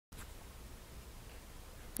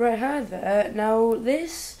Right, hi there. Now,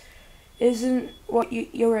 this isn't what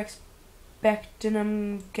you're expecting,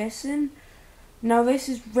 I'm guessing. Now, this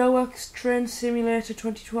is Railworks Train Simulator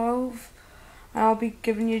 2012, and I'll be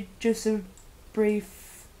giving you just a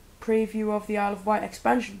brief preview of the Isle of Wight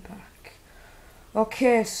expansion pack.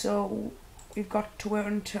 Okay, so we've got to wait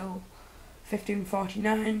until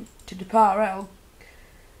 1549 to depart rail.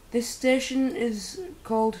 This station is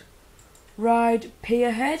called Ride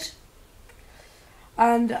Pierhead.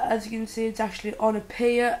 And as you can see, it's actually on a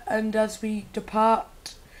pier, and as we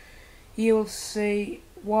depart you'll see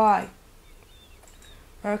why.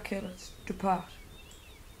 Okay, let's depart.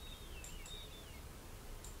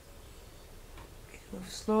 Move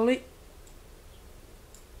slowly.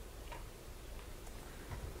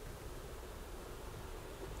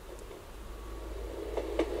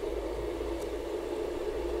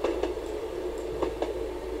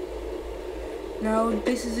 Now,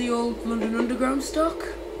 this is the old London Underground stock,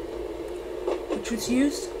 which was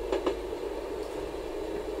used.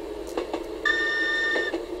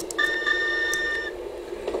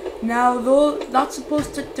 Now, though, that's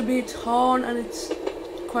supposed to be its horn, and it's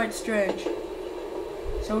quite strange.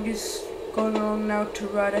 So we're just going along now to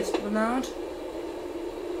Ride Esplanade.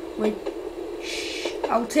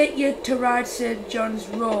 I'll take you to Ride St John's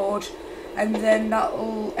Road, and then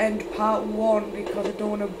that'll end part one, because I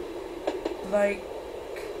don't want to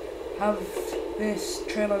have this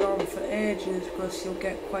trailing on for ages, because you'll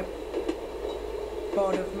get quite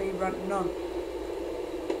bored of me ranting on.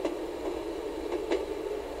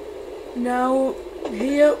 Now,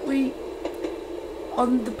 here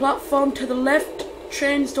on the platform to the left,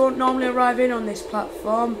 trains don't normally arrive in on this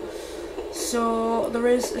platform, so there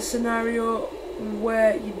is a scenario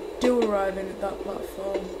where you do arrive in at that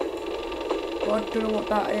platform, but I don't know what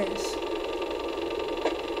that is.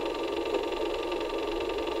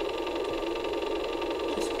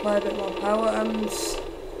 Apply a bit more power. I'm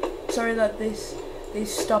sorry that these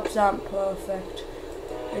stops aren't perfect.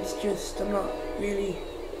 It's just I'm not really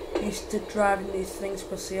used to driving these things,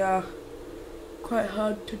 because they are quite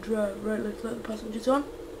hard to drive. Right, let's let the passengers on.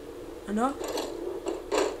 And off.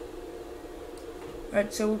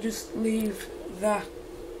 Right, so we'll just leave that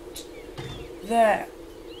there.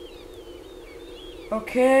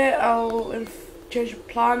 Okay, I'll change the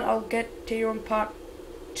plan. I'll get to you on part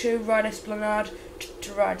 2, Ride Esplanade,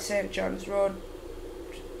 to Ride St John's Road.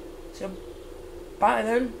 So, bye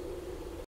then.